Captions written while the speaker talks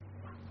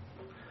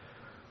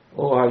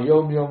O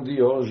Hayom Yom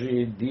de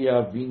hoje, dia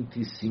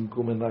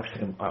 25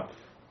 Menachem Av.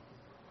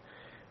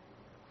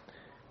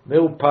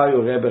 Meu pai,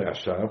 o Rebbe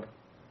Rashab,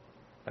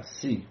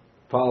 assim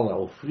fala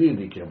ao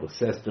Friedrich, que é o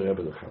sexto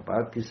Rebbe do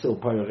Chabad, que seu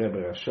pai, o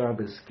Rebbe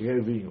Rashab,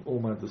 escreve em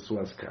uma de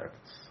suas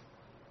cartas: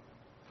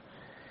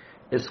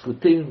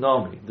 escutei o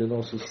nome de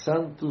nossos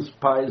santos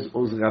pais,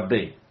 os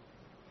Rabém.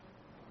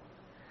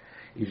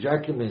 E já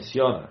que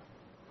menciona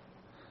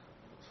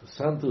os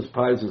santos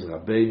pais, os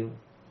Rabém,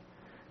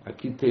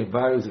 aqui tem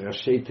vários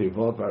Rashei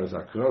Tevot, vários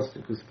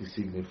acrósticos que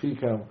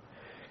significam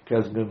que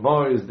as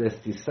memórias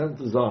destes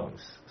santos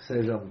homens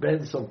sejam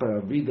bênção para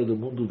a vida do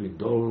mundo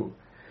vindouro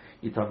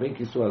e também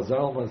que suas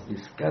almas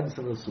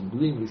descansem nas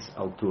sublimes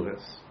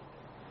alturas.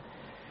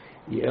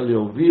 E ele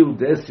ouviu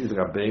desses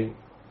Rabém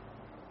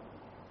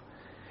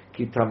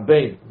que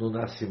também no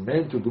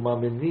nascimento de uma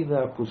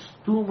menina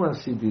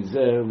costuma-se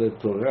dizer le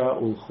Torá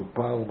ul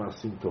chupá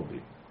u'masim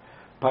tovim,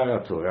 para a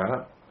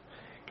Torá,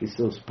 que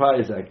seus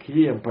pais a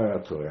criam para a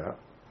Torá,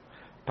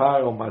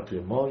 para o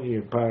matrimônio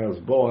e para as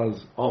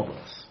boas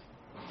obras.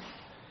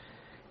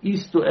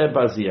 Isto é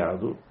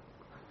baseado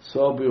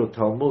sobre o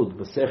Talmud,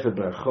 Masechet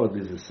Brachot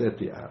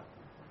 17a,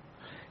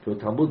 que o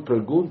Talmud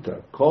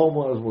pergunta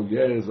como as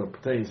mulheres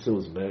obtêm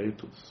seus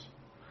méritos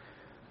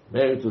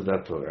da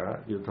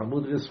Torá, e o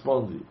Talmud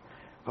responde: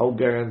 ao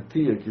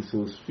garantir que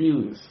seus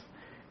filhos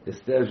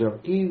estejam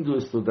indo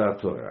estudar a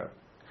Torá,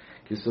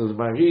 que seus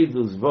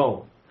maridos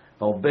vão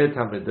ao Bet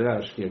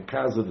HaMedrash, que é a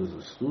casa dos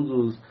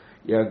estudos,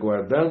 e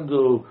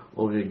aguardando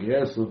o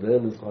regresso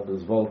deles quando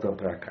eles voltam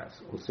para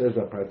casa. Ou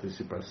seja, a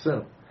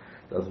participação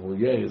das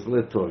mulheres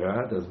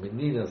Letorá, das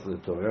meninas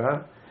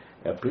Letorá,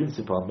 é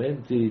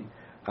principalmente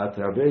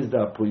através de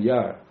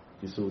apoiar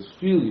que seus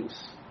filhos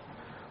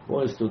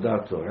vão estudar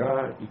a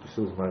Torá e que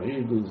seus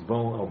maridos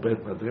vão ao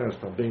Bet Madrash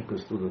também para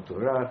estudar a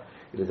Torá,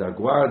 eles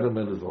aguardam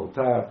eles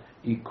voltar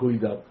e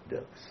cuidam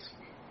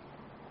deles.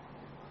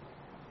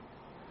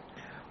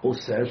 Ou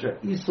seja,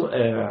 isso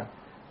era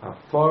a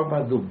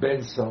forma do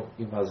bênção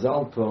e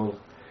Mazal Tov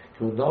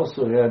que o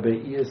nosso Rebbe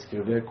ia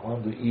escrever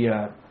quando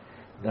ia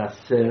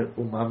nascer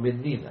uma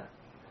menina.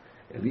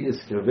 Ele ia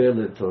escrever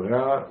le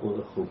Torá,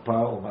 o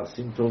chupá, o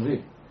masim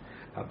tovim.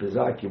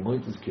 Apesar que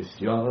muitos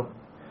questionam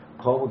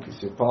como que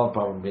se fala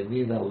para uma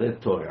menina le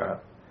Torá,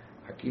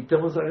 aqui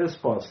temos a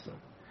resposta,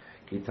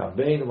 que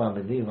também uma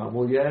menina, uma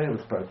mulher,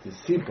 eles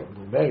participam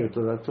no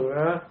mérito da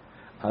Torá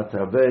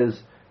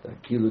através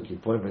daquilo que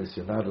foi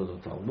mencionado no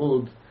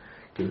Talmud,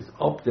 que eles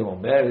optam o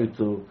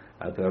mérito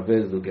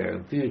através do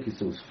garantir que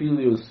seus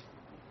filhos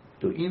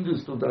estão indo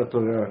estudar a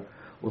Torá,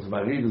 os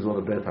maridos vão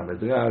ao Bet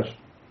HaMedrash,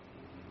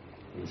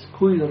 eles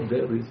cuidam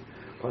deles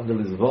quando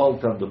eles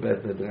voltam do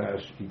Bet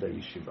HaMedrash e da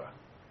Yeshiva.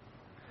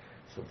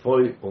 Isso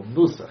foi o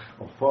Nusach,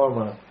 a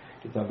forma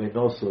que também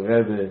nosso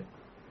Rebbe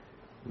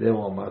deu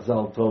ao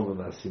Mazal Tov o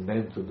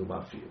nascimento de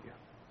uma filha.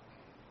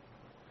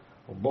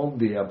 Um bom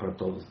dia para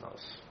todos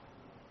nós.